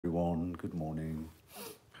everyone. Good morning.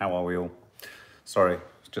 How are we all? Sorry,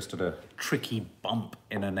 just at a tricky bump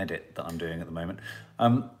in an edit that I'm doing at the moment.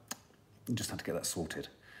 Just had to get that sorted.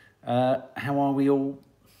 How are we all?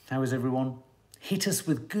 How is everyone? Hit us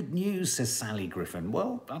with good news, says Sally Griffin.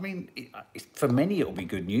 Well, I mean, for many it'll be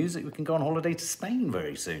good news that we can go on holiday to Spain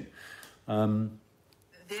very soon.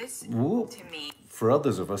 This, Whoop. to me... For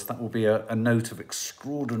others of us, that will be a note of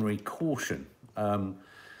extraordinary caution.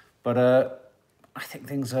 But I think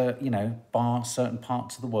things are, you know, bar certain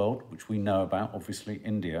parts of the world, which we know about, obviously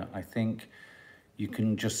India, I think you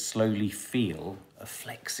can just slowly feel a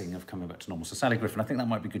flexing of coming back to normal. So Sally Griffin, I think that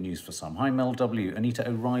might be good news for some. Hi Mel W, Anita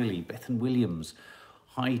O'Reilly, Bethan Williams.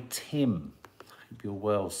 Hi Tim, hope you're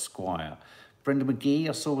well, Squire. Brenda McGee,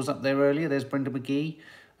 I saw was up there earlier. There's Brenda McGee.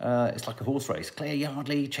 It's like a horse race. Claire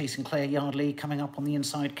Yardley, chasing Claire Yardley, coming up on the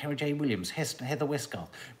inside, Cara J. Williams, Heather Westgarth,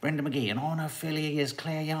 Brenda McGee, and on her filly is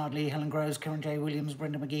Claire Yardley, Helen Groves, Karen J. Williams,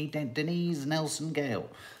 Brenda McGee, Denise Nelson Gale.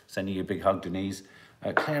 Sending you a big hug, Denise.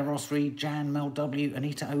 Claire Ross Reed, Jan, Mel W,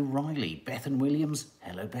 Anita O'Reilly, Bethan Williams,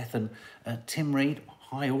 hello Bethan, Tim Reed,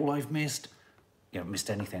 hi all I've missed. You haven't missed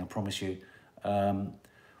anything, I promise you.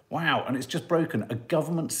 Wow, and it's just broken. A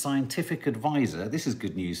government scientific advisor, this is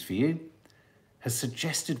good news for you, has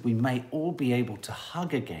suggested we may all be able to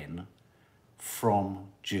hug again from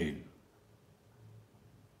June.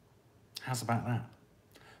 How's about that?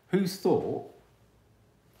 Who thought,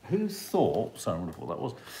 sorry, I wonder what that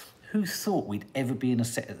was, who thought we'd ever be in a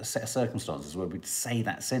set of circumstances where we'd say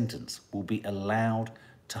that sentence, we'll be allowed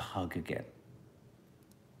to hug again?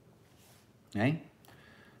 Eh?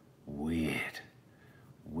 Weird.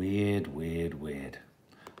 Weird, weird, weird.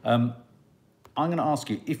 I'm going to ask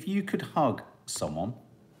you, if you could hug someone,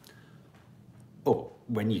 or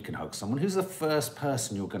when you can hug someone, who's the first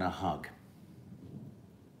person you're going to hug?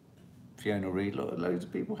 Fiona Reed, loads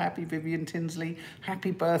of people. Happy Vivian Tinsley.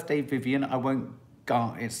 Happy birthday, Vivian. I won't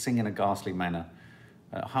sing in a ghastly manner.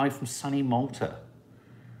 Hi from sunny Malta.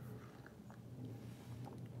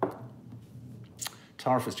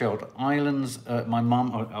 Tara Fitzgerald, Ireland's, my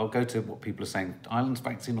mum, I'll go to what people are saying. Ireland's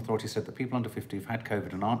vaccine authority said that people under 50 who've had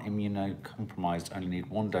COVID and aren't immunocompromised only need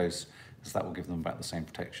one dose, as that will give them about the same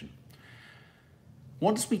protection.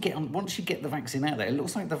 Once you get the vaccine out there, it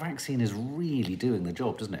looks like the vaccine is really doing the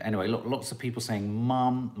job, doesn't it? Anyway, lots of people saying,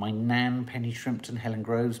 Mum, my nan, Penny Shrimpton, Helen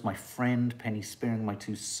Groves, my friend, Penny Spearing, my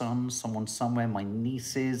two sons, someone somewhere, my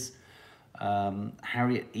nieces,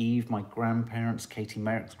 Harriet Eve, my grandparents, Katie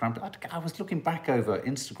Merrick's grandparents. I was looking back over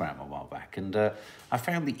Instagram a while back and I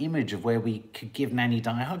found the image of where we could give Nanny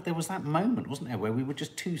Di a hug. There was that moment, wasn't there, where we were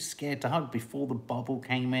just too scared to hug before the bubble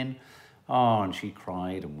came in. Oh, and she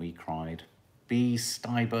cried and we cried. B.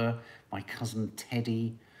 Steiber, my cousin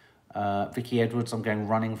Teddy, Vicky Edwards, I'm going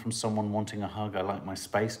running from someone wanting a hug. I like my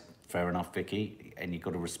space. Fair enough, Vicky, and you've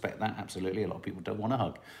got to respect that, absolutely. A lot of people don't want a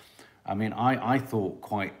hug. I mean, I thought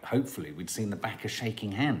quite hopefully we'd seen the back of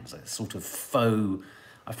shaking hands, a sort of faux,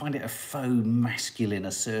 I find it a faux masculine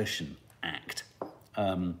assertion act.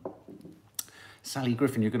 Sally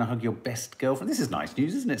Griffin, you're going to hug your best girlfriend. This is nice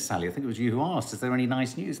news, isn't it, Sally? I think it was you who asked, is there any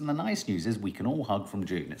nice news? And the nice news is we can all hug from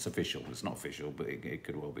June. It's official. It's not official, but it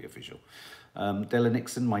could well be official. Della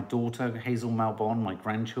Nixon, my daughter. Hazel Malbon, my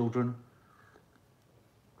grandchildren.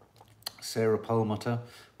 Sarah Perlmutter,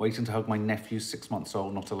 waiting to hug my nephew, 6 months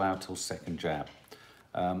old, not allowed till second jab.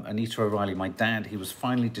 Anita O'Reilly, my dad, he was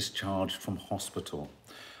finally discharged from hospital.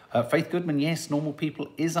 Faith Goodman, yes, Normal People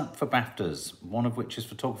is up for BAFTAs, one of which is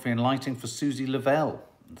photography and lighting for Susie Lavelle.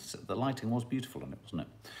 The lighting was beautiful on it, wasn't it?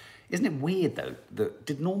 Isn't it weird, though, that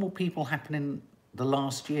did Normal People happen in the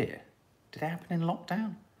last year? Did it happen in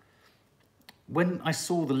lockdown? When I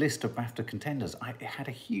saw the list of BAFTA contenders, I had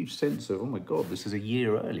a huge sense of, oh my God, this is a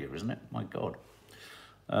year earlier, isn't it? My God.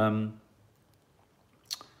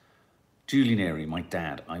 Julie Neary, my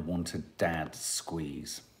dad, I want a dad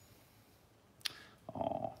squeeze.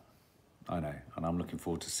 Oh, I know, and I'm looking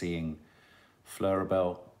forward to seeing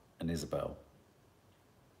Florabelle and Isabel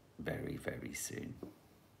very, very soon.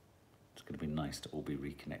 It's going to be nice to all be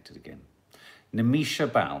reconnected again. Namisha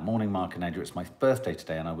Bal, morning Mark and Nadia, it's my birthday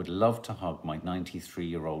today and I would love to hug my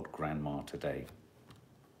 93-year-old grandma today.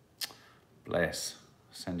 Bless,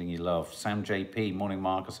 sending you love. Sam JP, morning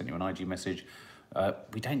Mark, I sent you an IG message.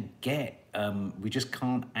 We don't get, we just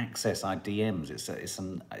can't access our DMs. It's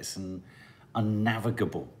an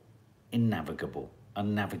unnavigable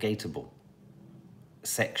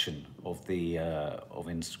section of the of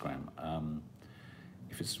Instagram.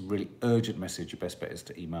 If it's a really urgent message, your best bet is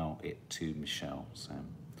to email it to Michelle,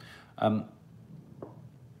 Sam.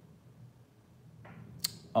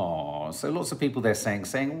 Oh, so lots of people there saying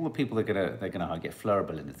all the people they're gonna hug. Get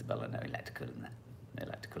Florabelle and Isabella. No, they like to call them that. They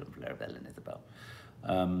like to call them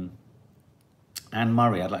Anne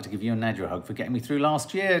Murray, I'd like to give you and Nadia a hug for getting me through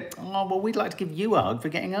last year. Oh, well, we'd like to give you a hug for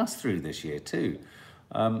getting us through this year too.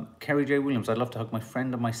 Kerry J. Williams, I'd love to hug my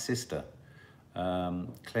friend and my sister.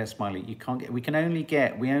 Claire Smiley, you can't get,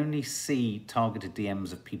 we only see targeted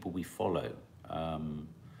DMs of people we follow.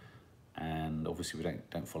 And obviously we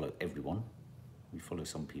don't follow everyone. We follow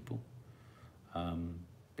some people.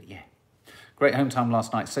 But yeah. Great home time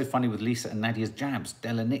last night. So funny with Lisa and Nadia's jabs.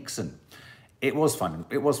 Della Nixon. It was fun.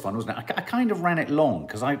 It was fun, wasn't it? I kind of ran it long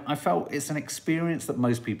because I felt it's an experience that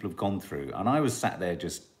most people have gone through. And I was sat there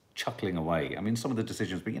just chuckling away. I mean, some of the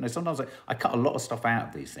decisions, but you know, sometimes I cut a lot of stuff out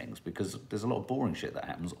of these things because there's a lot of boring shit that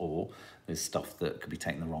happens, or there's stuff that could be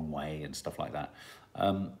taken the wrong way and stuff like that.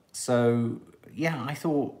 So yeah, I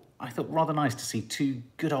thought rather nice to see two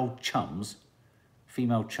good old chums,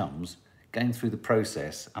 female chums, going through the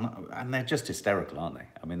process, and they're just hysterical, aren't they?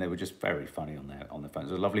 I mean, they were just very funny on their phones.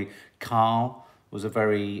 It was lovely. Carl was a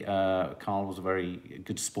very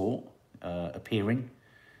good sport, appearing,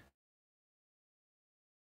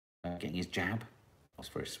 getting his jab. That's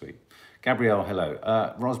very sweet. Gabrielle,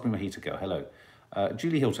 hello. Raspberry Mojito Girl, hello.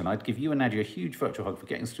 Julie Hilton, I'd give you and Nadia a huge virtual hug for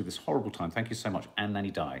getting us through this horrible time. Thank you so much. And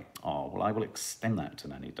Nanny Di. Oh, well, I will extend that to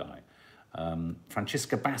Nanny Di.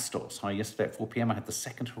 Francisca Bastos, hi, yesterday at 4 p.m. I had the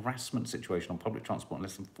second harassment situation on public transport in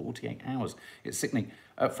less than 48 hours. It's sickening.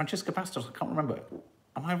 Francisca Bastos, I can't remember.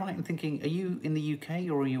 Am I right in thinking, are you in the UK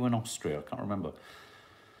or are you in Austria? I can't remember.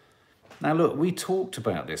 Now, look, we talked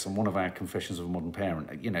about this on one of our Confessions of a Modern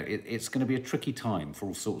Parent. You know, it's going to be a tricky time for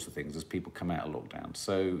all sorts of things as people come out of lockdown.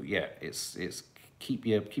 So, yeah, it's keep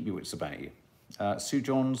your wits about you. Sue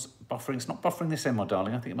John's buffering. It's not buffering this end, my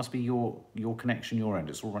darling. I think it must be your connection, your end.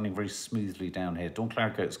 It's all running very smoothly down here. Dawn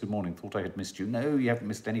Claricoats, good morning. Thought I had missed you. No, you haven't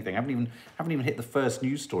missed anything. Haven't even hit the first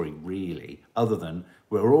news story, really, other than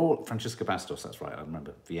we're all... Francisca Bastos, that's right, I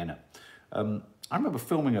remember. Vienna. I remember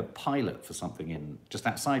filming a pilot for something in just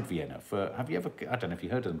outside Vienna for... Have you ever... I don't know if you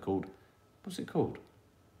heard of them, called... What's it called?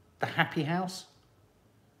 The Happy House?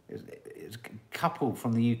 It's a couple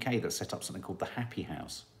from the UK that set up something called the Happy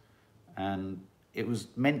House. And it was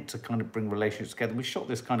meant to kind of bring relationships together. We shot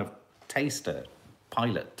this kind of taster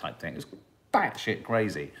pilot type thing. It was batshit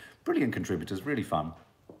crazy. Brilliant contributors, really fun.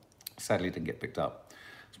 Sadly, it didn't get picked up.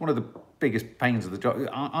 It's one of the biggest pains of the job.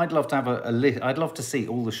 I'd love to have a list. I'd love to see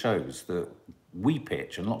all the shows that we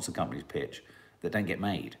pitch and lots of companies pitch that don't get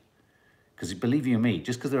made. Because believe you me,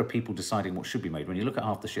 just because there are people deciding what should be made, when you look at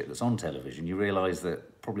half the shit that's on television, you realise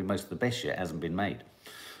that probably most of the best shit hasn't been made.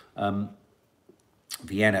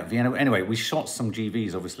 Vienna. Anyway, we shot some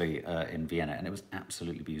GVs, obviously, in Vienna, and it was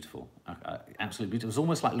absolutely beautiful. Absolutely beautiful. It was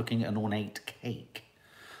almost like looking at an ornate cake.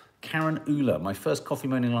 Karen Ula, my first Coffee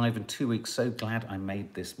Moaning Live in 2 weeks. So glad I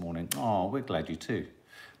made this morning. Oh, we're glad you too.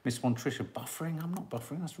 Miss One Trisha, buffering? I'm not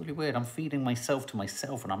buffering. That's really weird. I'm feeding myself to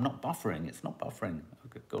myself, and I'm not buffering. It's not buffering. Oh,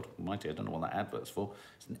 good God almighty, I don't know what that advert's for.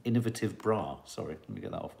 It's an innovative bra. Sorry, let me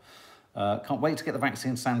get that off. Can't wait to get the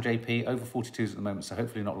vaccine, Sam JP. Over 42s at the moment, so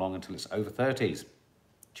hopefully not long until it's over 30s.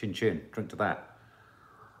 Chin chin, drink to that.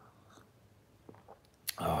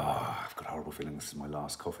 Oh, I've got a horrible feeling this is my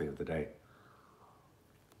last coffee of the day.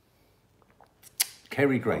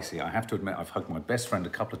 Kerry Gracie, I have to admit I've hugged my best friend a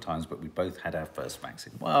couple of times, but we both had our first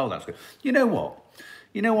vaccine. Well, that's good. You know what?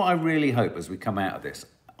 You know what I really hope as we come out of this?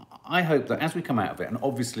 I hope that as we come out of it, and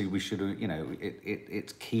obviously we should, you know,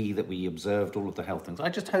 it's key that we observed all of the health things. I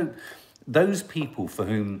just hope those people for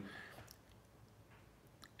whom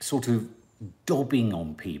sort of dobbing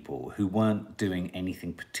on people who weren't doing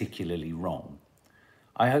anything particularly wrong,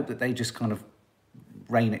 I hope that they just kind of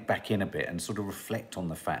rein it back in a bit and sort of reflect on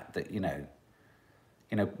the fact that, you know,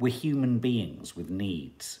 we're human beings with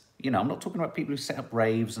needs. You know, I'm not talking about people who set up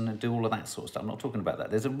raves and do all of that sort of stuff. I'm not talking about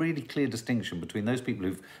that. There's a really clear distinction between those people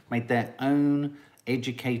who've made their own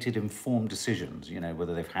educated, informed decisions, you know,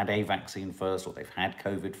 whether they've had a vaccine first or they've had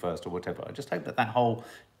COVID first or whatever. I just hope that that whole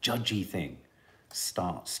judgy thing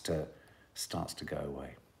starts to go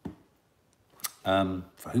away.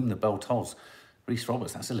 For whom the bell tolls. Reese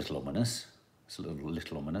Roberts, that's a little ominous. It's a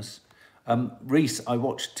little ominous. Reese, I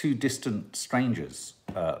watched Two Distant Strangers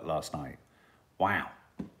last night. Wow.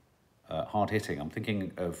 Hard hitting. I'm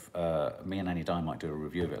thinking of me and Annie Di might do a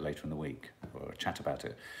review of it later in the week, or a chat about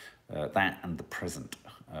it. That and The Present,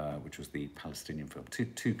 which was the Palestinian film.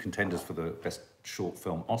 Two contenders for the best short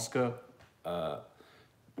film Oscar.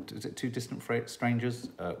 Is it Two Distant Strangers?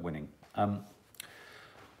 Winning.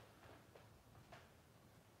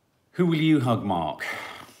 Who will you hug, Mark?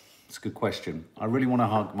 It's a good question. I really want to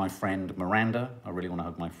hug my friend Miranda. I really want to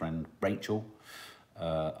hug my friend Rachel.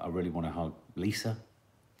 I really want to hug Lisa.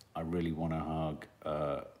 I really want to hug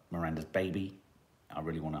Miranda's baby. I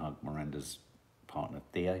really want to hug Miranda's partner,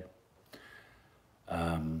 Theo.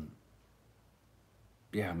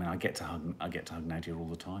 Yeah, I mean, I get to hug Nadia all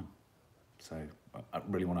the time. So I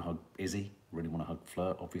really want to hug Izzy, really want to hug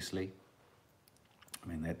Fleur, obviously. I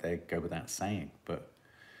mean, they go without saying, but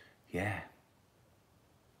yeah.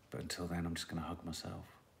 But until then, I'm just going to hug myself.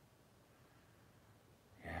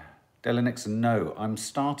 Yeah. Della Nixon, no, I'm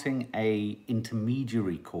starting a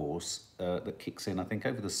intermediary course that kicks in, I think,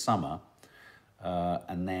 over the summer.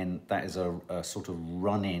 And then that is a sort of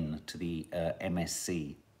run-in to the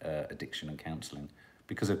MSc, addiction and counselling.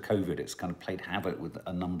 Because of COVID, it's kind of played havoc with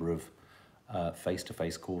a number of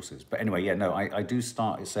face-to-face courses. But anyway, yeah, no, I do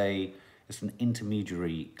start, it's an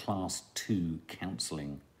intermediary class 2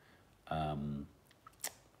 counselling. I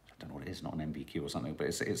don't know what it is, not an MBQ or something, but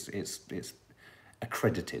it's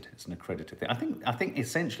accredited. It's an accredited thing. I think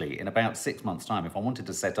essentially in about 6 months' time, if I wanted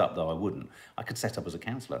to set up, though I wouldn't, I could set up as a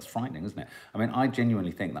counsellor. That's frightening, isn't it? I mean, I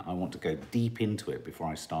genuinely think that I want to go deep into it before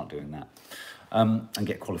I start doing that, and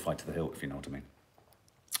get qualified to the hilt, if you know what I mean.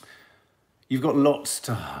 You've got lots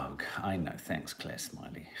to hug. I know. Thanks, Claire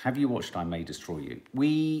Smiley. Have you watched I May Destroy You?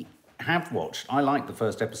 We have watched. I liked the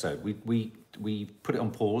first episode. We put it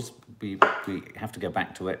on pause. We have to go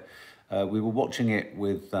back to it. We were watching it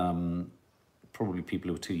with probably people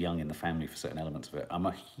who were too young in the family for certain elements of it. I'm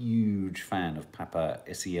a huge fan of Papa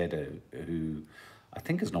Isiedo, who I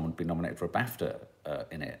think has been nominated for a BAFTA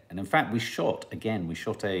in it. And in fact, we shot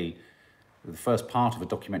the first part of a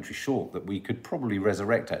documentary short that we could probably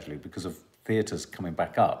resurrect, actually, because of theatres coming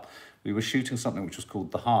back up. We were shooting something which was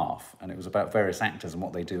called The Half, and it was about various actors and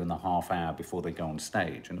what they do in the half hour before they go on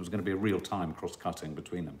stage, and it was going to be a real-time cross-cutting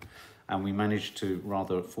between them. And we managed to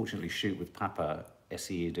rather fortunately shoot with Papa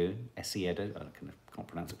Esiedo, I can't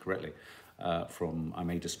pronounce it correctly, from I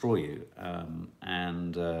May Destroy You,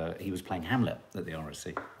 and he was playing Hamlet at the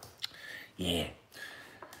RSC. Yeah.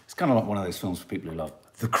 It's kind of like one of those films for people who love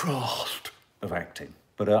the craft of acting.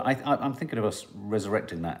 But I'm thinking of us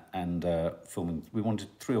resurrecting that and filming. We wanted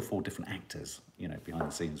 3 or 4 different actors, you know, behind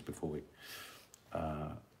the scenes before we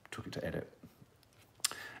took it to edit.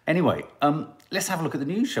 Anyway, let's have a look at the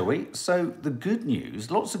news, shall we? So the good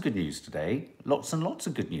news, lots of good news today. Lots and lots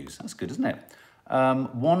of good news. That's good, isn't it?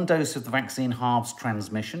 1 dose of the vaccine halves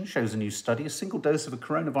transmission, shows a new study. A single dose of a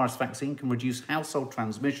coronavirus vaccine can reduce household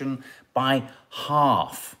transmission by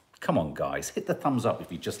half. Come on, guys, hit the thumbs up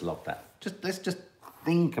if you just love that. Let's just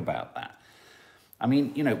think about that. I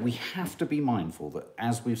mean, you know, we have to be mindful that,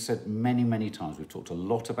 as we've said many, many times, we've talked a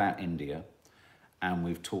lot about India, and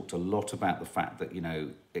we've talked a lot about the fact that, you know,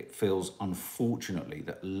 it feels, unfortunately,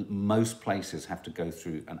 that most places have to go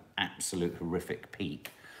through an absolute horrific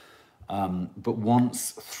peak. But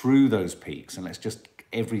once through those peaks, and let's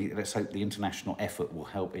hope the international effort will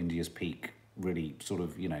help India's peak really sort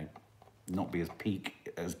of, you know, not be as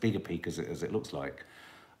big a peak as it looks like.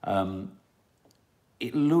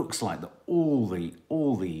 It looks like that all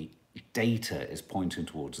the data is pointing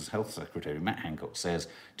towards, as Health Secretary Matt Hancock says,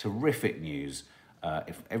 terrific news.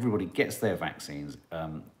 If everybody gets their vaccines,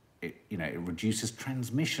 it reduces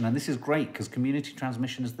transmission, and this is great because community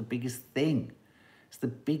transmission is the biggest thing. It's the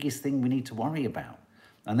biggest thing we need to worry about.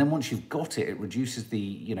 And then once you've got it, it reduces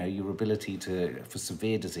your ability for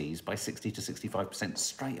severe disease by 60 to 65%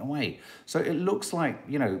 straight away. So it looks like,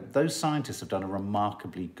 you know, those scientists have done a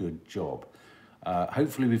remarkably good job.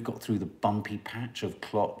 Hopefully we've got through the bumpy patch of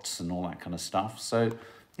clots and all that kind of stuff. So,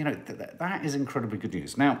 you know, that is incredibly good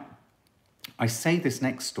news. Now, I say this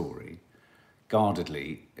next story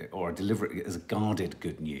guardedly, or I deliver it as guarded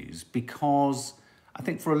good news, because I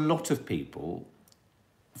think for a lot of people,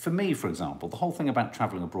 for me, for example, the whole thing about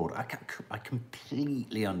travelling abroad, I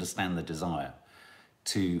completely understand the desire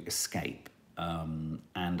to escape.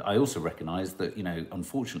 And I also recognise that, you know,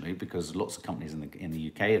 unfortunately, because lots of companies in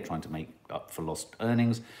the UK are trying to make up for lost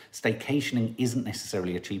earnings, staycationing isn't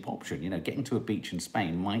necessarily a cheap option. You know, getting to a beach in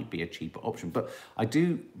Spain might be a cheaper option. But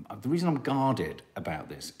the reason I'm guarded about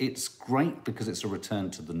this, it's great because it's a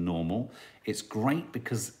return to the normal. It's great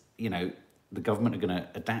because, you know, the government are going to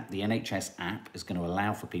adapt. The NHS app is going to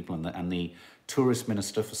allow for people, and the tourist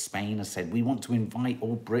minister for Spain has said, we want to invite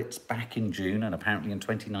all Brits back in June. And apparently in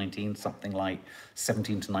 2019, something like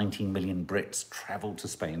 17 to 19 million Brits travelled to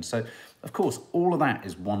Spain. So, of course, all of that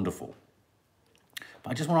is wonderful.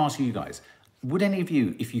 But I just want to ask you guys, would any of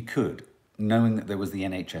you, if you could, knowing that there was the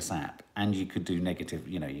NHS app and you could do negative,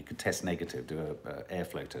 you know, you could test negative, do an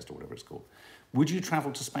airflow test or whatever it's called, would you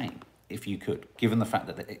travel to Spain if you could, given the fact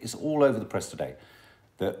that it's all over the press today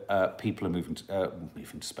that people are moving to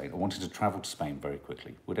Spain, or wanted to travel to Spain very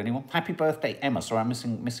quickly? Would anyone? Happy birthday, Emma. Sorry, I'm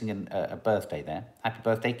missing a birthday there. Happy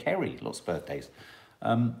birthday, Kerry. Lots of birthdays.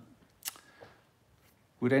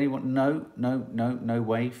 Would anyone? No, no, no, no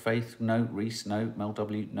way. Faith, no. Reese, no. Mel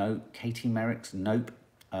W, no. Katie Merricks, nope.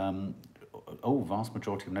 Vast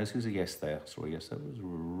majority of no's. Who's a yes there? Sorry, yes, that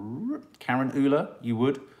was Karen Ula. You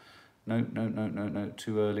would? No, no, no, no, no.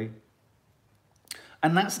 Too early.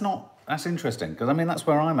 And that's interesting, because I mean, that's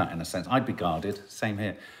where I'm at in a sense. I'd be guarded. Same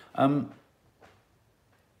here. And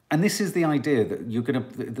this is the idea that you're going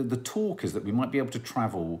to, the talk is that we might be able to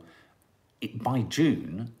travel by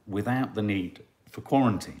June without the need for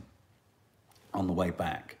quarantine on the way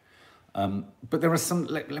back. But there are some,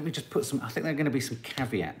 let me just put some, I think there are going to be some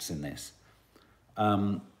caveats in this.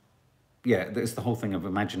 Yeah, there's the whole thing of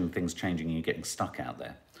imagining things changing and you're getting stuck out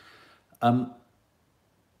there.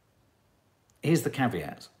 Here's the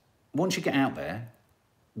caveat. Once you get out there,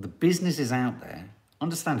 the businesses out there,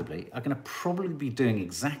 understandably, are going to probably be doing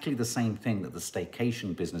exactly the same thing that the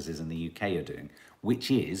staycation businesses in the UK are doing,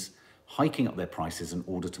 which is hiking up their prices in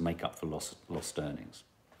order to make up for lost earnings.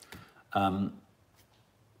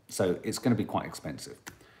 So it's going to be quite expensive.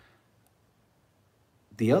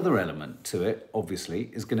 The other element to it,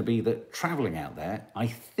 obviously, is going to be that travelling out there, I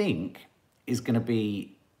think, is going to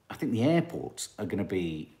be, I think the airports are going to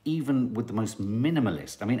be, even with the most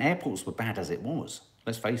minimalist, I mean, airports were bad as it was,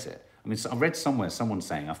 let's face it. I mean, I read somewhere, someone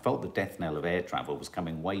saying, I felt the death knell of air travel was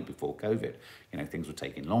coming way before COVID. You know, things were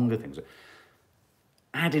taking longer,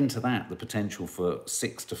 Add into that the potential for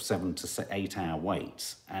 6 to 7 to 8 hour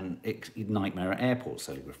waits and nightmare at airports,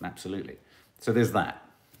 Sally Griffin, absolutely. So there's that.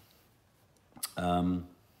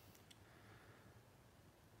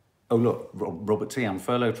 Oh, look, Robert T. I'm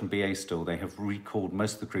furloughed from BA still. They have recalled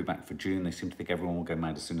most of the crew back for June. They seem to think everyone will go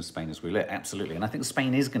mad as soon as Spain is greenlit. Absolutely. And I think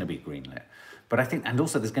Spain is going to be greenlit. But I think, and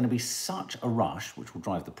also there's going to be such a rush, which will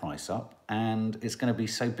drive the price up. And it's going to be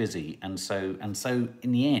so busy. And so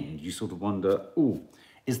in the end, you sort of wonder,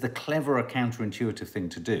 is the cleverer counterintuitive thing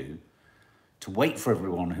to do to wait for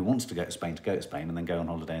everyone who wants to go to Spain and then go on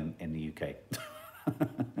holiday in the UK?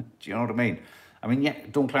 Do you know what I mean? I mean, yeah,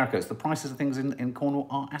 Dawn Claricos, the prices of things in Cornwall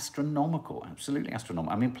are astronomical, absolutely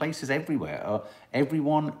astronomical. I mean, places everywhere.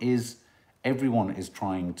 Everyone is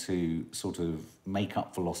trying to sort of make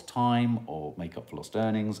up for lost time or make up for lost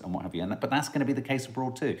earnings and what have you. But that's going to be the case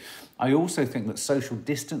abroad too. I also think that social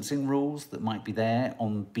distancing rules that might be there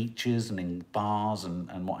on beaches and in bars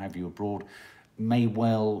and what have you abroad may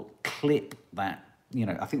well clip that. You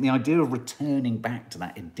know, I think the idea of returning back to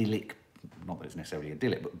that idyllic, not that it's necessarily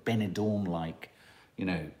idyllic, but Benidorm-like, you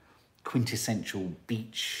know, quintessential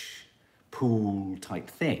beach pool type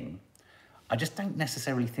thing, I just don't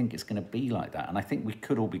necessarily think it's going to be like that. And I think we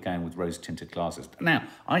could all be going with rose-tinted glasses. Now,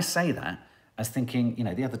 I say that as thinking, you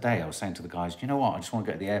know, the other day I was saying to the guys, you know what, I just want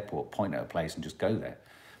to go to the airport, point at a place and just go there.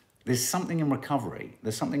 There's something in recovery,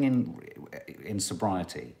 there's something in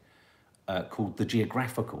sobriety called the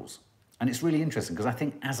geographicals. And it's really interesting because I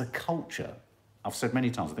think as a culture, I've said many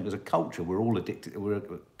times, I think as a culture, we're all addicted, we're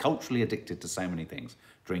culturally addicted to so many things.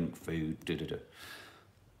 Drink, food,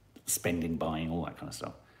 spending, buying, all that kind of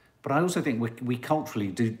stuff. But I also think we culturally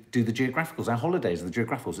do the geographicals. Our holidays are the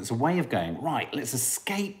geographicals. It's a way of going, right, let's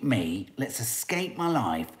escape me, let's escape my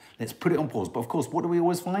life, let's put it on pause. But of course, what do we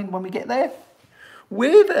always find when we get there?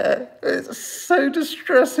 We're there. It's so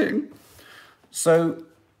distressing. So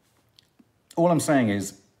all I'm saying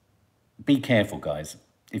is, be careful, guys.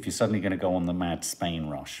 If you're suddenly going to go on the mad Spain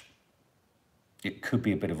rush, it could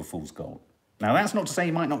be a bit of a fool's gold. Now, that's not to say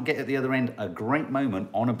you might not get at the other end a great moment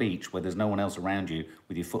on a beach where there's no one else around you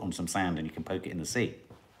with your foot on some sand and you can poke it in the sea.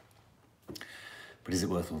 But is it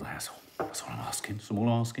worth all the hassle? That's all I'm asking. That's all I'm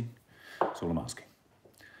asking. That's all I'm asking.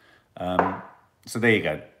 So there you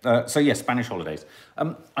go. So yes, Spanish holidays.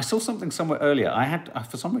 I saw something somewhere earlier. I had,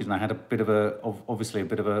 for some reason, I had a bit of obviously a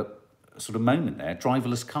bit of a sort of moment there.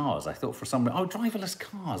 Driverless cars. I thought for some, driverless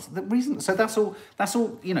cars. The reason, so that's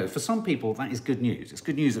all, you know, for some people, that is good news. It's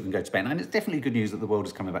good news that we can go to Spain. And it's definitely good news that the world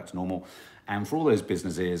is coming back to normal. And for all those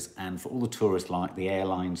businesses and for all the tourists, like the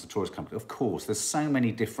airlines, the tourist companies, of course, there's so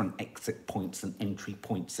many different exit points and entry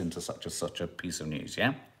points into such a piece of news,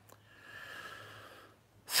 yeah?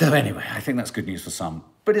 So anyway, I think that's good news for some.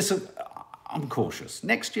 But I'm cautious.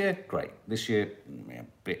 Next year, great. This year, a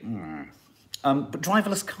bit... But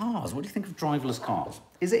driverless cars, what do you think of driverless cars?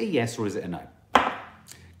 Is it a yes or is it a no?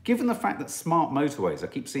 Given the fact that smart motorways, I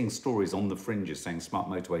keep seeing stories on the fringes saying smart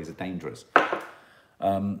motorways are dangerous.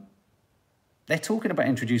 They're talking about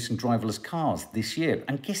introducing driverless cars this year.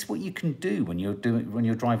 And guess what you can do when you're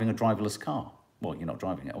driving a driverless car? Well, you're not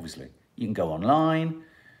driving it, obviously. You can go online,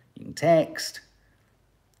 you can text.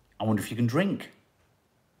 I wonder if you can drink.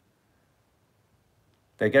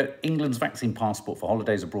 There you go. England's vaccine passport for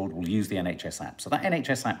holidays abroad will use the NHS app. So that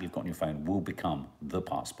NHS app you've got on your phone will become the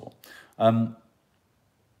passport.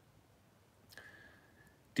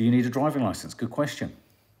 Do you need a driving licence? Good question.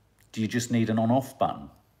 Do you just need an on-off button?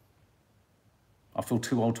 I feel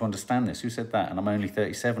too old to understand this. Who said that? And I'm only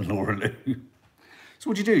 37, Laura Lou. So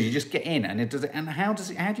what do? You just get in and it does it. And how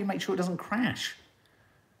do you make sure it doesn't crash?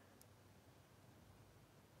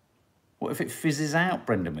 What if it fizzes out,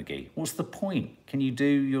 Brenda McGee? What's the point? Can you do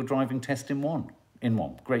your driving test in one?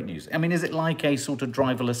 Great news. I mean, is it like a sort of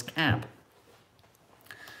driverless cab?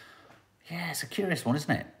 Yeah, it's a curious one, isn't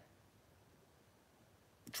it?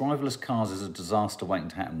 Driverless cars is a disaster waiting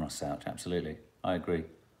to happen, Russ out. Absolutely, I agree.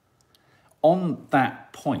 On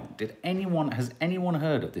that point, has anyone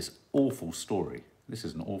heard of this awful story? This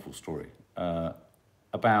is an awful story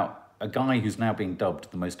about a guy who's now being dubbed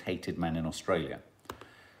the most hated man in Australia.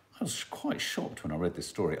 I was quite shocked when I read this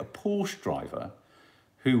story. A Porsche driver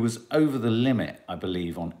who was over the limit, I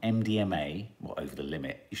believe, on MDMA. Well, over the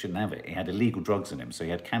limit, he shouldn't have it. He had illegal drugs in him, so he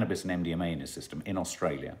had cannabis and MDMA in his system in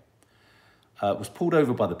Australia. Was pulled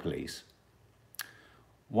over by the police.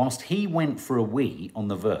 Whilst he went for a wee on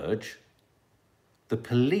the verge, the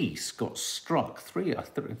police got struck, three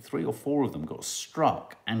or four of them got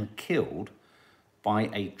struck and killed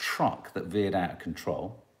by a truck that veered out of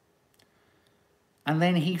control. And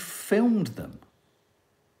then he filmed them,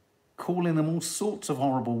 calling them all sorts of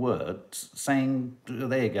horrible words, saying, oh,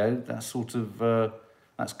 there you go, that's sort of,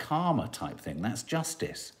 that's karma type thing, that's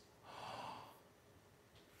justice.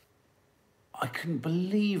 I couldn't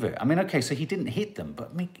believe it. I mean, okay, so he didn't hit them,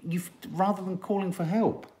 but I mean, rather than calling for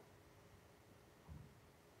help,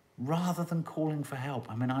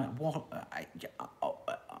 I mean, I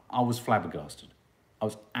was flabbergasted. I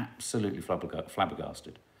was absolutely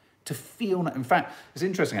flabbergasted. To feel, in fact, it's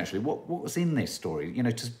interesting actually, what was in this story, you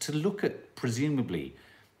know, to look at presumably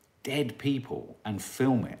dead people and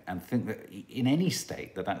film it and think that in any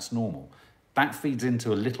state that's normal, that feeds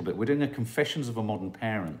into a little bit. We're doing a Confessions of a Modern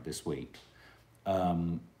Parent this week,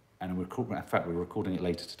 and in fact, we're recording it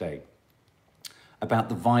later today, about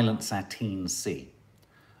the violence our teens see.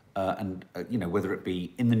 You know, whether it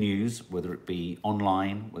be in the news, whether it be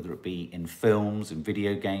online, whether it be in films, in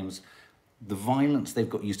video games, the violence they've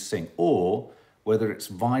got used to seeing, or whether it's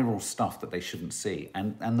viral stuff that they shouldn't see.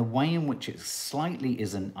 And the way in which it slightly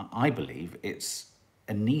is, I believe, it's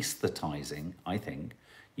anaesthetizing, I think,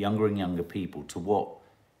 younger and younger people to what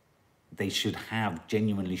they should have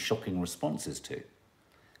genuinely shocking responses to.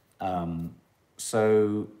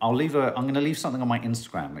 So I'm going to leave something on my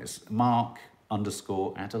Instagram. It's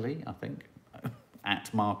Mark_Adderley, I think,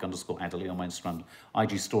 at Mark_Adderley on my Instagram,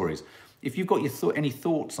 IG stories. If you've got any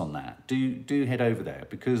thoughts on that, do head over there,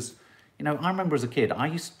 because, you know, I remember as a kid, I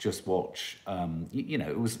used to just watch, you know,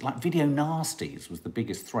 it was like video nasties was the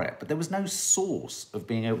biggest threat, but there was no source of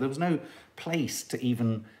being able, there was no place to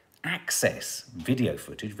even access video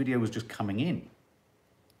footage. Video was just coming in.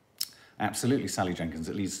 Absolutely, Sally Jenkins,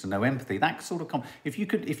 it leads to no empathy. That sort of,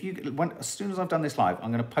 as soon as I've done this live,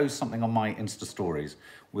 I'm going to post something on my Insta stories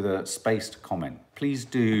with a space to comment. Please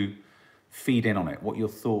do feed in on it, what your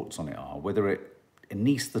thoughts on it are, whether it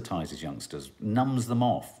anaesthetizes youngsters, numbs them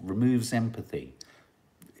off, removes empathy,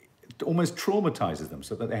 almost traumatizes them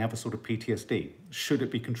so that they have a sort of PTSD. Should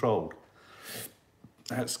it be controlled?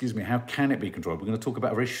 Excuse me, how can it be controlled? We're going to talk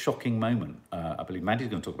about a very shocking moment. I believe Maddie's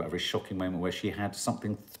going to talk about a very shocking moment where she had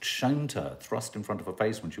something shown to her, thrust in front of her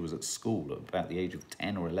face when she was at school at about the age of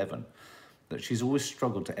 10 or 11, that she's always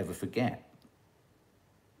struggled to ever forget.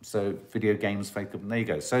 So video games, fake them, there you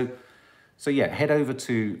go. So yeah, head over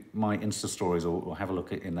to my Insta stories or have a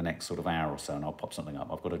look at in the next sort of hour or so, and I'll pop something up.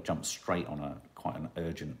 I've got to jump straight on quite an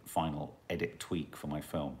urgent final edit tweak for my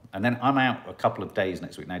film. And then I'm out a couple of days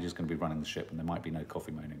next week. Nadia's going to be running the ship, and there might be no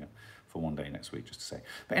coffee moaning for one day next week, just to say.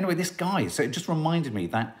 But anyway, this guy, so it just reminded me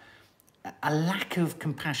that a lack of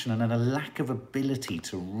compassion and a lack of ability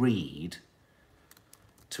to read,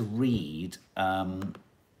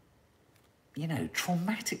 you know,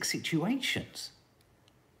 traumatic situations.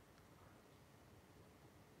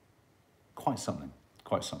 Quite something,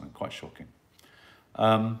 quite shocking.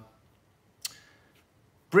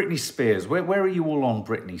 Britney Spears, where are you all on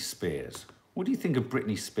Britney Spears? What do you think of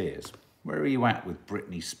Britney Spears? Where are you at with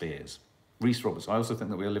Britney Spears? Reese Roberts, I also think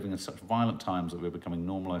that we are living in such violent times that we're becoming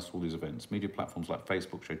normalised for all these events. Media platforms like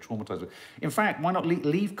Facebook show traumatised. In fact, why not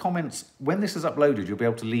leave comments? When this is uploaded, you'll be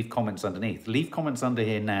able to leave comments underneath. Leave comments under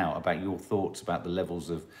here now about your thoughts about the levels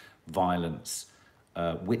of violence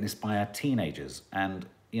witnessed by our teenagers, and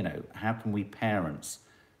you know, how can we parents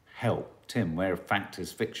help? Tim, where fact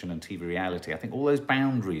is fiction and TV reality? I think all those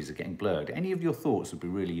boundaries are getting blurred. Any of your thoughts would be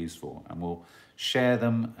really useful, and we'll share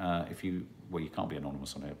them well, you can't be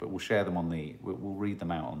anonymous on here, but we'll share them on we'll read them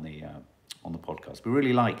out on the on the podcast. We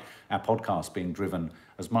really like our podcast being driven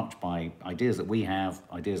as much by ideas that we have,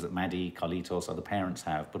 ideas that Maddie, Carlitos, other parents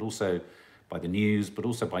have, but also by the news, but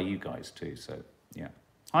also by you guys too. So, yeah.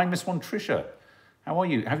 Hi, Miss One Tricia. How are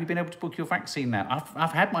you? Have you been able to book your vaccine now?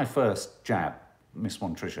 I've had my first jab, Miss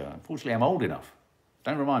One Tricia. Unfortunately, I'm old enough.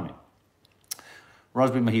 Don't remind me.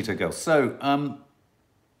 Raspberry Mojito Girl. So,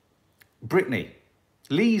 Britney.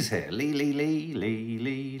 Lee's here. Lee.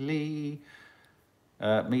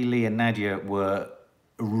 Me, Lee and Nadia were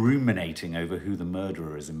ruminating over who the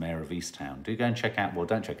murderer is in Mayor of Easttown. Do go and check out, well,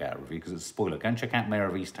 don't check out a review because it's a spoiler. Go and check out Mayor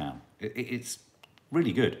of Easttown. It's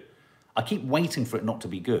really good. I keep waiting for it not to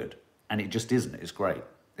be good, and it just isn't. It's great.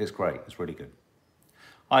 It's great. It's really good.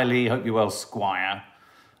 Hi, Lee. Hope you're well, Squire.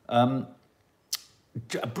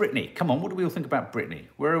 Britney. Come on, what do we all think about Britney?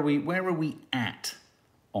 Where are we at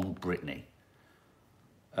on Britney?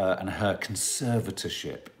 And her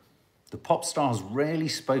conservatorship. The pop star has rarely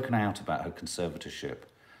spoken out about her conservatorship.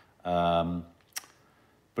 But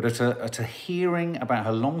at a hearing about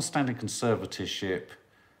her long-standing conservatorship,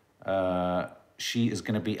 she is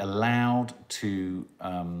going to be allowed to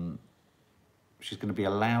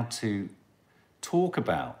talk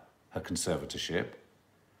about her conservatorship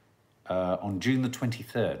on June the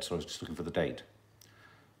 23rd. So I was just looking for the date.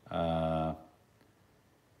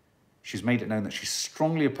 She's made it known that she's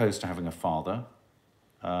strongly opposed to having a father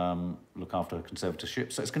look after her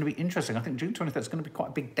conservatorship. So it's going to be interesting. I think June 23rd is going to be quite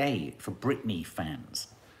a big day for Britney fans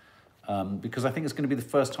because I think it's going to be the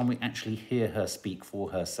first time we actually hear her speak for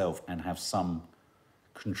herself and have some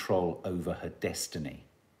control over her destiny.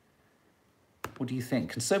 What do you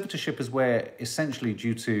think? Conservatorship is where essentially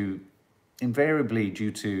invariably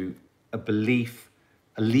due to a belief,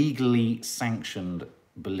 a legally sanctioned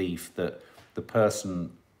belief that the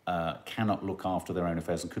person cannot look after their own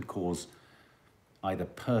affairs and could cause either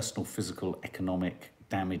personal, physical, economic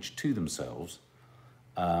damage to themselves.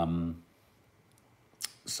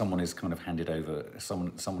 Someone is kind of handed over,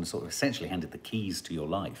 someone sort of essentially handed the keys to your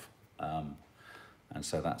life. And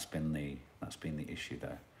so that's been the issue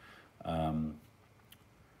there.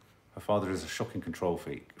 Her father is a shocking control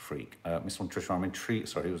freak. Miss One Tricia, I'm intrigued.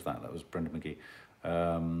 Sorry, who was that? That was Brenda McGee.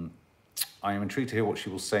 I am intrigued to hear what she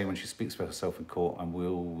will say when she speaks for herself in court, and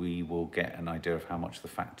we will get an idea of how much the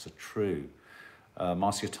facts are true.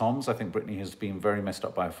 Marcia Toms, I think Britney has been very messed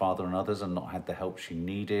up by her father and others and not had the help she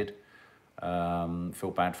needed.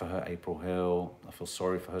 Feel bad for her, April Hill. I feel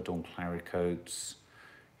sorry for her, Dawn Claricoats.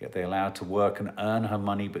 Yet they're allowed to work and earn her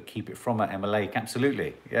money but keep it from her, Emma Lake.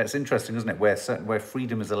 Absolutely. Yeah, it's interesting, isn't it, where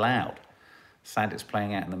freedom is allowed. Sad it's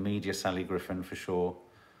playing out in the media, Sally Griffin for sure.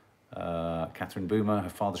 Catherine Boomer, her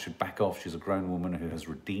father should back off. She's a grown woman who has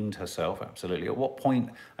redeemed herself. Absolutely. At what point?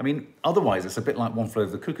 I mean, otherwise it's a bit like One Flew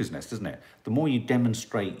Over the Cuckoo's Nest, isn't it? The more you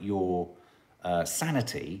demonstrate your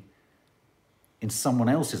sanity in someone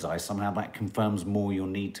else's eyes, somehow that confirms more your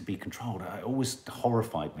need to be controlled. It always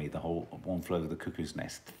horrified me, the whole One Flew Over the Cuckoo's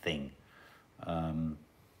Nest thing.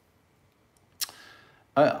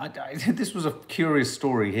 This was a curious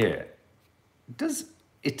story here. Does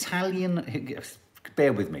Italian...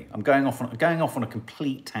 Bear with me. I'm going off on a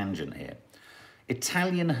complete tangent here.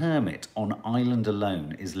 Italian hermit on island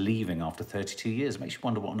alone is leaving after 32 years. Makes you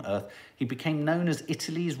wonder what on earth. He became known as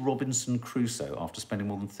Italy's Robinson Crusoe after spending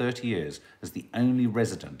more than 30 years as the only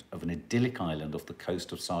resident of an idyllic island off the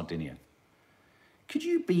coast of Sardinia.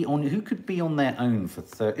 Who could be on their own for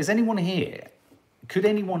 30? Is anyone here? Could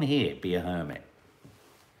anyone here be a hermit?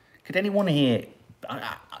 Could anyone here?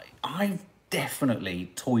 I've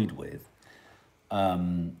definitely toyed with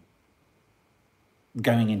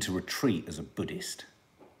going into retreat as a Buddhist.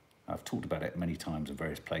 I've talked about it many times in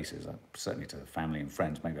various places, certainly to family and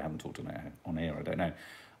friends. Maybe I haven't talked about it on air, I don't know.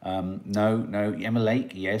 No, Emma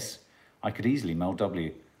Lake, yes. I could easily, Mel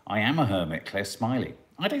W. I am a hermit, Claire Smiley.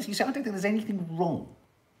 I don't think there's anything wrong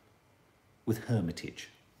with hermitage,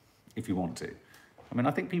 if you want to. I mean,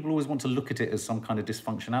 I think people always want to look at it as some kind of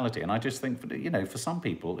dysfunctionality, and I just think, for some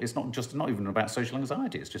people, it's not even about social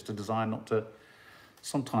anxiety. It's just a desire not to.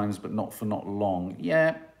 Sometimes, but not for not long.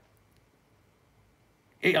 Yeah.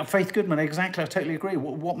 Faith Goodman, exactly. I totally agree.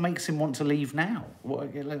 What makes him want to leave now? Well,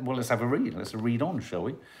 let's have a read. Let's read on, shall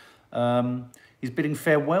we? He's bidding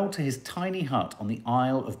farewell to his tiny hut on the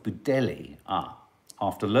Isle of Budelli.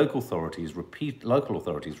 After local authorities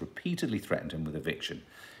repeatedly threatened him with eviction.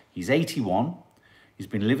 He's 81. He's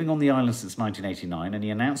been living on the island since 1989, and he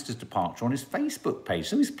announced his departure on his Facebook page.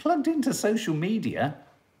 So he's plugged into social media.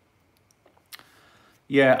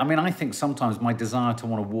 Yeah, I mean, I think sometimes my desire to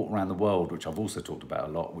want to walk around the world, which I've also talked about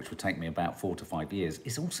a lot, which would take me about 4 to 5 years,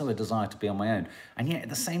 is also a desire to be on my own. And yet, at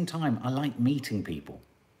the same time, I like meeting people.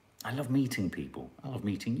 I love meeting people. I love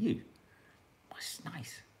meeting you. it's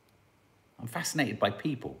nice. I'm fascinated by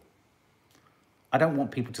people. I don't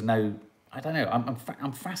want people to know, I don't know,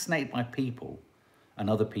 I'm fascinated by people and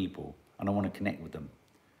other people, and I want to connect with them.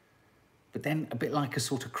 But then a bit like a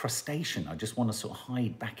sort of crustacean, I just want to sort of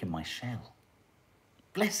hide back in my shell.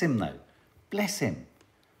 Bless him though, bless him.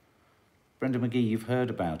 Brenda McGee, you've heard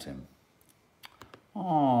about him.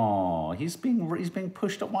 Oh, he's being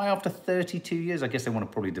pushed up. Why after 32 years? I guess they want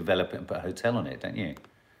to probably develop it and put a hotel on it, don't you?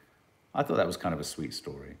 I thought that was kind of a sweet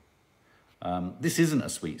story. This isn't a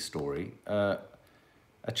sweet story. A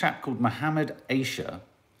chap called Mohammed Aisha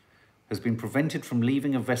has been prevented from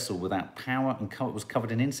leaving a vessel without power and was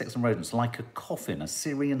covered in insects and rodents like a coffin. A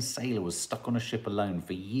Syrian sailor was stuck on a ship alone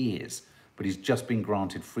for years, but he's just been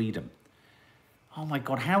granted freedom. Oh my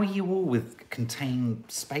God, how are you all with contained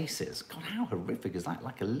spaces? God, how horrific is that?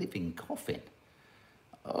 Like a living coffin.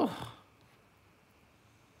 Oh.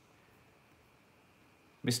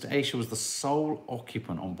 Mr. Aisha was the sole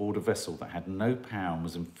occupant on board a vessel that had no power and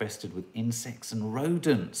was infested with insects and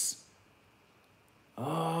rodents.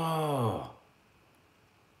 Oh.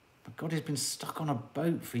 My God, he's been stuck on a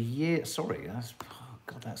boat for years. Sorry,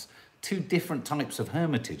 that's 2 different types of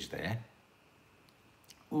hermitage there.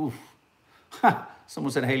 Oof. Ha!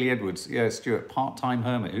 Someone said Hayley Edwards. Yeah, Stuart, part-time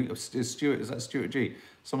hermit. Is that Stuart G?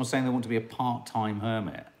 Someone's saying they want to be a part-time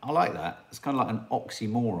hermit. I like that. It's kind of like an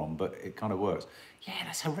oxymoron, but it kind of works. Yeah,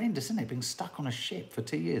 that's horrendous, isn't it? Being stuck on a ship for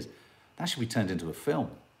 2 years. That should be turned into a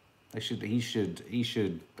film. He should,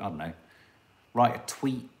 I don't know, write a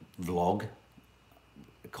tweet vlog,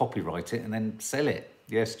 copyright it, and then sell it.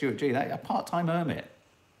 Yeah, Stuart G, a part-time hermit.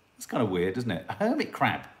 It's kind of weird, isn't it? A hermit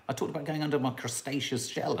crab. I talked about going under my crustaceous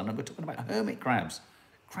shell, and we're talking about hermit crabs.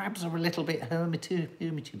 Crabs are a little bit hermity.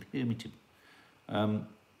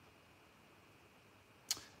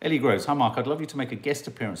 Ellie Groves, hi Mark, I'd love you to make a guest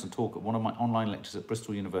appearance and talk at one of my online lectures at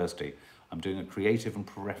Bristol University. I'm doing a creative and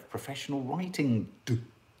professional writing.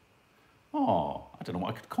 Oh, I don't know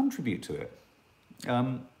what I could contribute to it.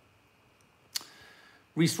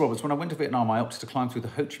 Reese Roberts, when I went to Vietnam, I opted to climb through the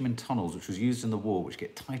Ho Chi Minh tunnels, which was used in the war, which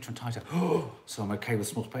get tighter and tighter. So I'm okay with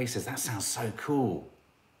small spaces. That sounds so cool.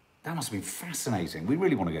 That must have been fascinating. We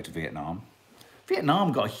really want to go to Vietnam.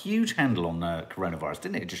 Vietnam got a huge handle on coronavirus,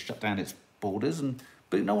 didn't it? It just shut down its borders,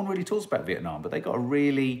 but no one really talks about Vietnam. But they got a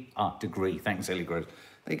really degree. Thanks, Ellie Groves.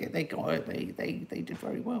 They did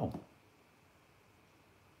very well.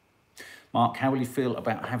 Mark, how will you feel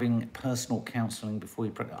about having personal counselling before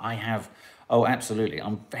you pregnant? I have. Oh, absolutely.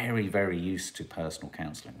 I'm very, very used to personal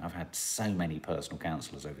counselling. I've had so many personal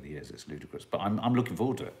counsellors over the years. It's ludicrous, but I'm looking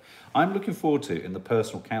forward to it. I'm looking forward to, in the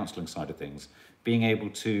personal counselling side of things, being able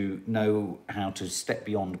to know how to step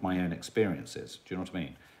beyond my own experiences. Do you know what I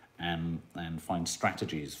mean? And find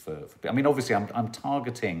strategies for I mean, obviously, I'm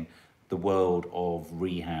targeting the world of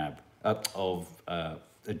rehab, of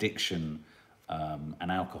addiction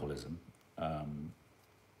and alcoholism.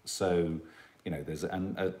 So, you know,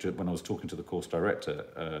 when I was talking to the course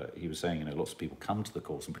director, he was saying, you know, lots of people come to the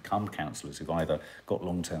course and become counsellors who've either got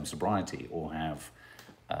long-term sobriety or have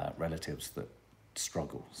relatives that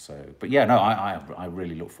struggle. So, but yeah, no, I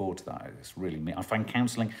really look forward to that. It's really me. I find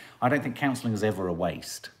counselling, I don't think counselling is ever a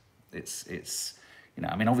waste. It's you know,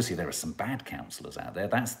 I mean, obviously there are some bad counsellors out there.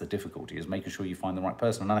 That's the difficulty, is making sure you find the right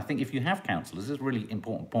person. And I think if you have counsellors, this is a really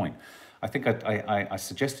important point. I think I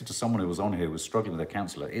suggested to someone who was on here who was struggling with a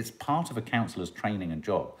counsellor, it's part of a counsellor's training and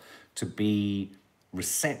job to be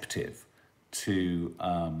receptive to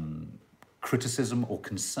criticism or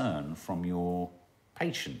concern from your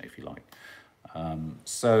patient, if you like.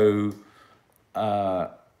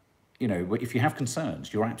 You know, if you have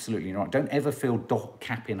concerns, you're absolutely right. Don't ever feel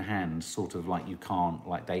cap in hand, sort of like you can't,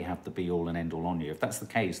 like they have the be-all and end-all on you. If that's the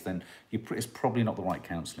case, then it's probably not the right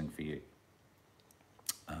counselling for you.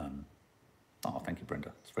 Oh, thank you,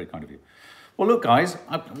 Brenda. It's very kind of you. Well, look, guys,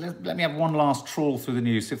 let me have one last trawl through the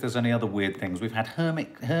news, see if there's any other weird things. We've had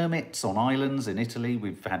hermits on islands in Italy.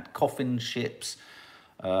 We've had coffin ships.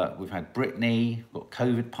 We've had Britney. We've got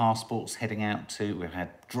COVID passports heading out to. We've had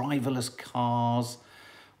driverless cars.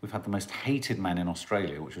 We've had the most hated man in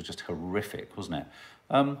Australia, which was just horrific, wasn't it?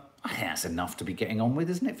 I think that's enough to be getting on with,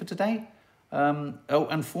 isn't it, for today?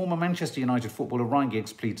 And former Manchester United footballer Ryan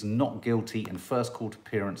Giggs pleads not guilty in first court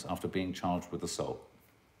appearance after being charged with assault.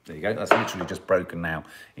 There you go. That's literally just broken now,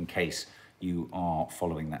 in case you are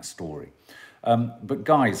following that story. But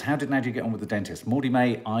guys, how did Nadia get on with the dentist? Maudie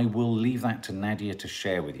May, I will leave that to Nadia to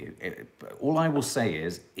share with you. All I will say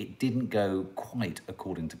is it didn't go quite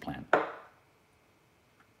according to plan.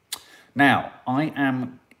 Now, I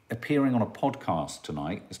am appearing on a podcast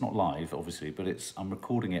tonight. It's not live, obviously, but I'm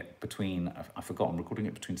recording it between, I'm recording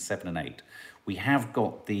it between 7 and 8. We have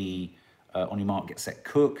got the On your mark, get set,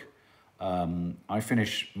 cook. I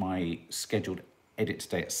finish my scheduled edit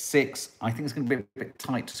today at 6. I think it's going to be a bit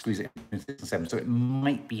tight to squeeze it into 6 and 7, so it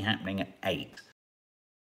might be happening at 8.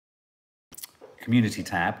 Community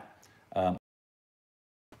tab.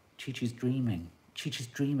 Chi-Chi's dreaming. Chi-Chi's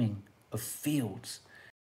dreaming of fields,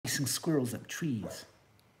 chasing squirrels up trees.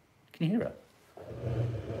 Can you hear her?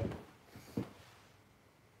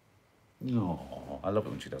 Oh, I love it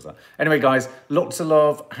when she does that. Anyway, guys, lots of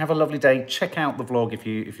love. Have a lovely day. Check out the vlog if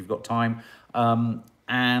you've got time.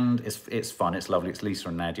 And it's fun. It's lovely. It's Lisa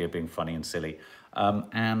and Nadia being funny and silly.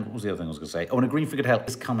 And what was the other thing I was going to say? Oh, and a Green Figured Help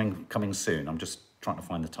is coming soon. I'm just trying to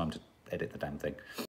find the time to edit the damn thing.